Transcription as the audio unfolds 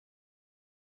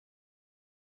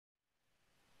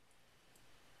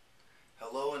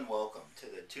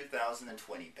the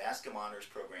 2020 Bascom Honors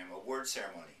Program Award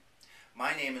Ceremony.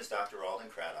 My name is Dr. Alden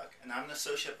Craddock, and I'm the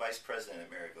Associate Vice President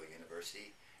at Maryville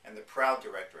University and the proud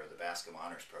Director of the Bascom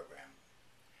Honors Program.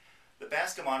 The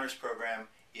Bascom Honors Program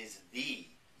is the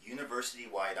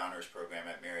university-wide honors program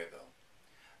at Maryville.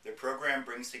 The program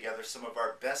brings together some of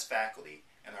our best faculty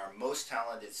and our most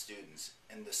talented students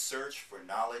in the search for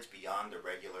knowledge beyond the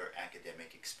regular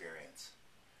academic experience.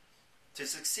 To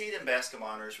succeed in Bascom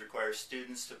Honors requires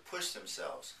students to push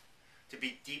themselves, to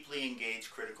be deeply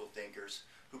engaged critical thinkers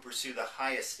who pursue the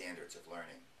highest standards of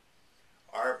learning.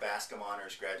 Our Bascom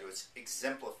Honors graduates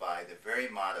exemplify the very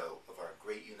motto of our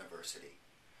great university: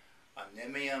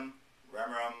 Omnium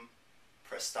Rerum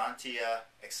Prestantia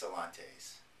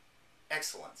Excelentes.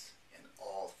 Excellence in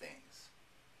all things.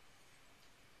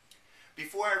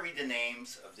 Before I read the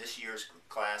names of this year's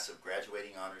class of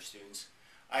graduating honors students,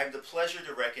 I have the pleasure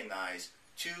to recognize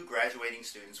two graduating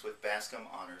students with Bascom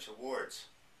Honors Awards.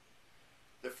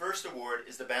 The first award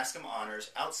is the Bascom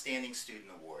Honors Outstanding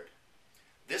Student Award.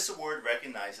 This award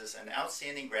recognizes an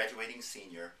outstanding graduating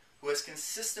senior who has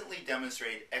consistently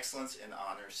demonstrated excellence in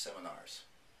honors seminars.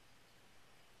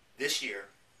 This year,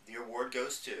 the award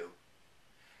goes to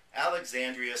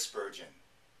Alexandria Spurgeon.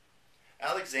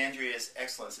 Alexandria's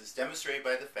excellence is demonstrated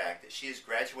by the fact that she is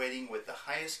graduating with the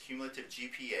highest cumulative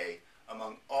GPA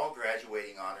among all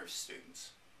graduating honors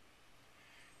students.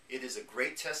 It is a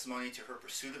great testimony to her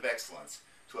pursuit of excellence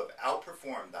to have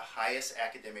outperformed the highest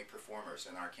academic performers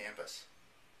in our campus.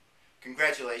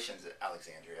 Congratulations,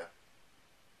 Alexandria.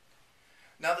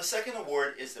 Now, the second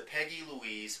award is the Peggy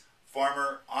Louise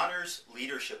Farmer Honors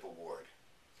Leadership Award.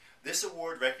 This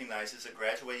award recognizes a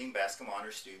graduating Bascom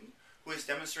Honors student who has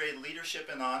demonstrated leadership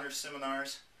in honors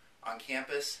seminars, on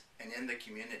campus, and in the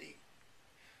community.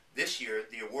 This year,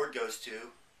 the award goes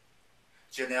to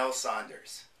Janelle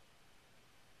Saunders.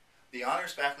 The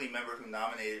honors faculty member who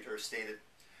nominated her stated,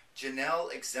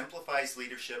 "Janelle exemplifies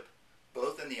leadership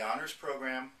both in the honors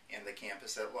program and the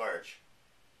campus at large.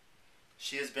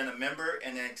 She has been a member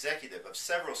and an executive of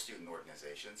several student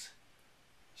organizations.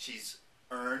 She's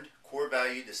earned core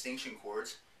value distinction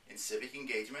cords in civic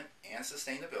engagement and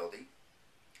sustainability.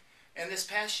 And this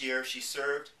past year, she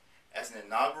served as an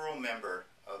inaugural member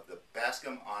of the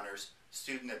Bascom Honors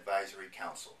Student Advisory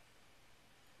Council."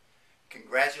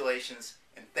 Congratulations,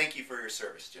 and thank you for your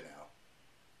service, Janelle.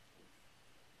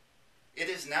 It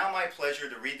is now my pleasure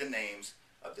to read the names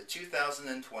of the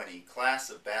 2020 class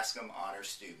of Bascom Honors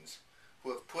students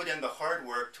who have put in the hard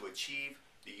work to achieve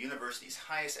the university's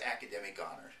highest academic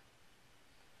honor.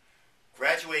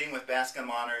 Graduating with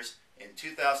Bascom Honors in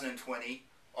 2020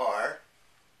 are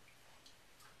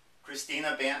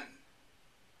Christina Banton,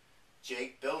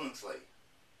 Jake Billingsley,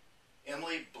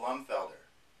 Emily Blumfelder,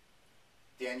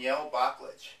 Danielle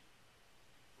Bachlich,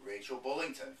 Rachel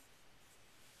Bullington,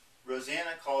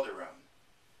 Rosanna Calderon,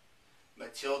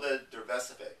 Matilda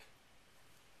Dervesevic,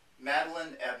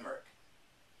 Madeline Edmerk,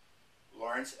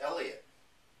 Lawrence Elliott,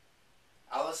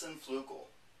 Allison Flukel,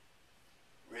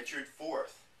 Richard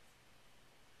Forth,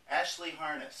 Ashley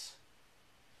Harness,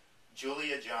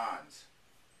 Julia Johns,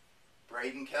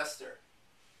 Braden Kester,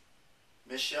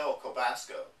 Michelle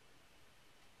Kobasco,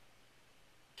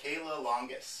 Kayla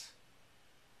Longus,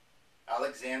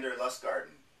 Alexander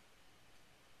Lustgarten,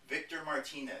 Victor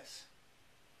Martinez,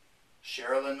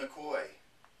 Sherilyn McCoy,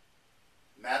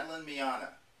 Madeline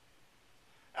Miana,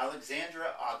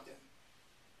 Alexandra Ogden,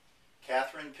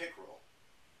 Catherine Pickrell,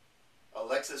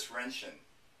 Alexis Renshin,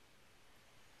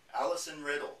 Allison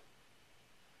Riddle,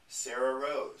 Sarah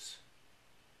Rose,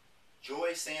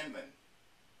 Joy Sandman,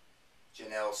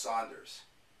 Janelle Saunders,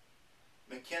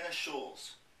 McKenna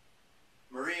Schulz,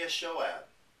 Maria Shoab,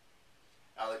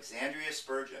 Alexandria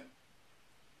Spurgeon,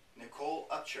 Nicole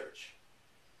Upchurch,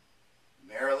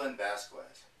 Marilyn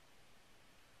Vasquez,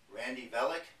 Randy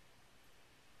Velick,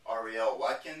 Ariel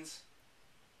Watkins,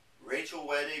 Rachel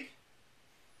Wedig,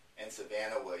 and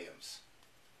Savannah Williams.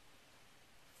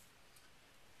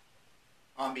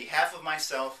 On behalf of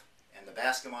myself and the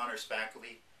Bascom Honors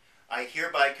faculty, I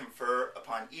hereby confer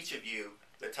upon each of you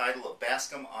the title of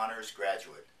Bascom Honors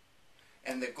Graduate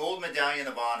and the Gold Medallion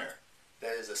of Honor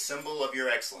that is a symbol of your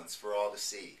excellence for all to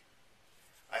see.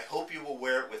 I hope you will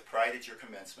wear it with pride at your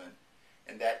commencement,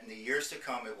 and that in the years to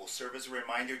come it will serve as a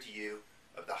reminder to you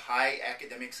of the high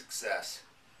academic success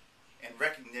and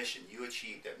recognition you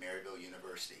achieved at Maryville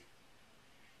University.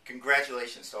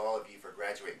 Congratulations to all of you for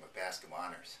graduating with Bascom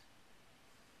Honors.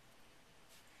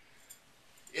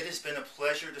 It has been a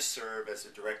pleasure to serve as the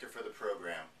director for the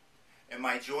program, and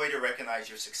my joy to recognize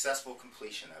your successful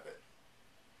completion of it.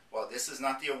 While this is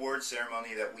not the award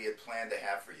ceremony that we had planned to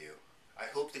have for you, I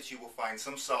hope that you will find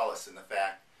some solace in the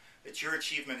fact that your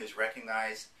achievement is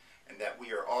recognized, and that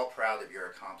we are all proud of your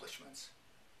accomplishments.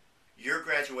 Your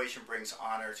graduation brings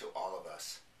honor to all of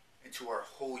us and to our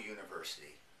whole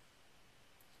university.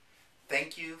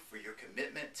 Thank you for your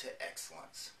commitment to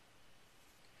excellence.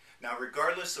 Now,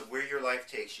 regardless of where your life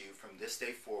takes you from this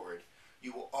day forward,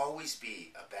 you will always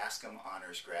be a Bascom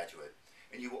Honors graduate,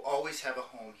 and you will always have a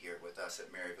home here with us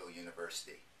at Maryville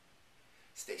University.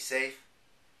 Stay safe,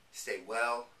 stay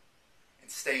well, and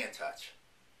stay in touch.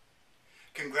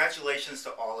 Congratulations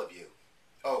to all of you.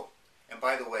 Oh, and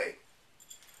by the way,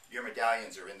 your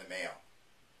medallions are in the mail.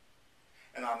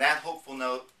 And on that hopeful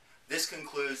note, this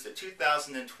concludes the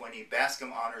 2020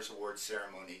 Bascom Honors Award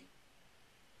ceremony.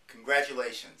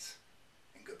 Congratulations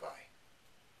and goodbye.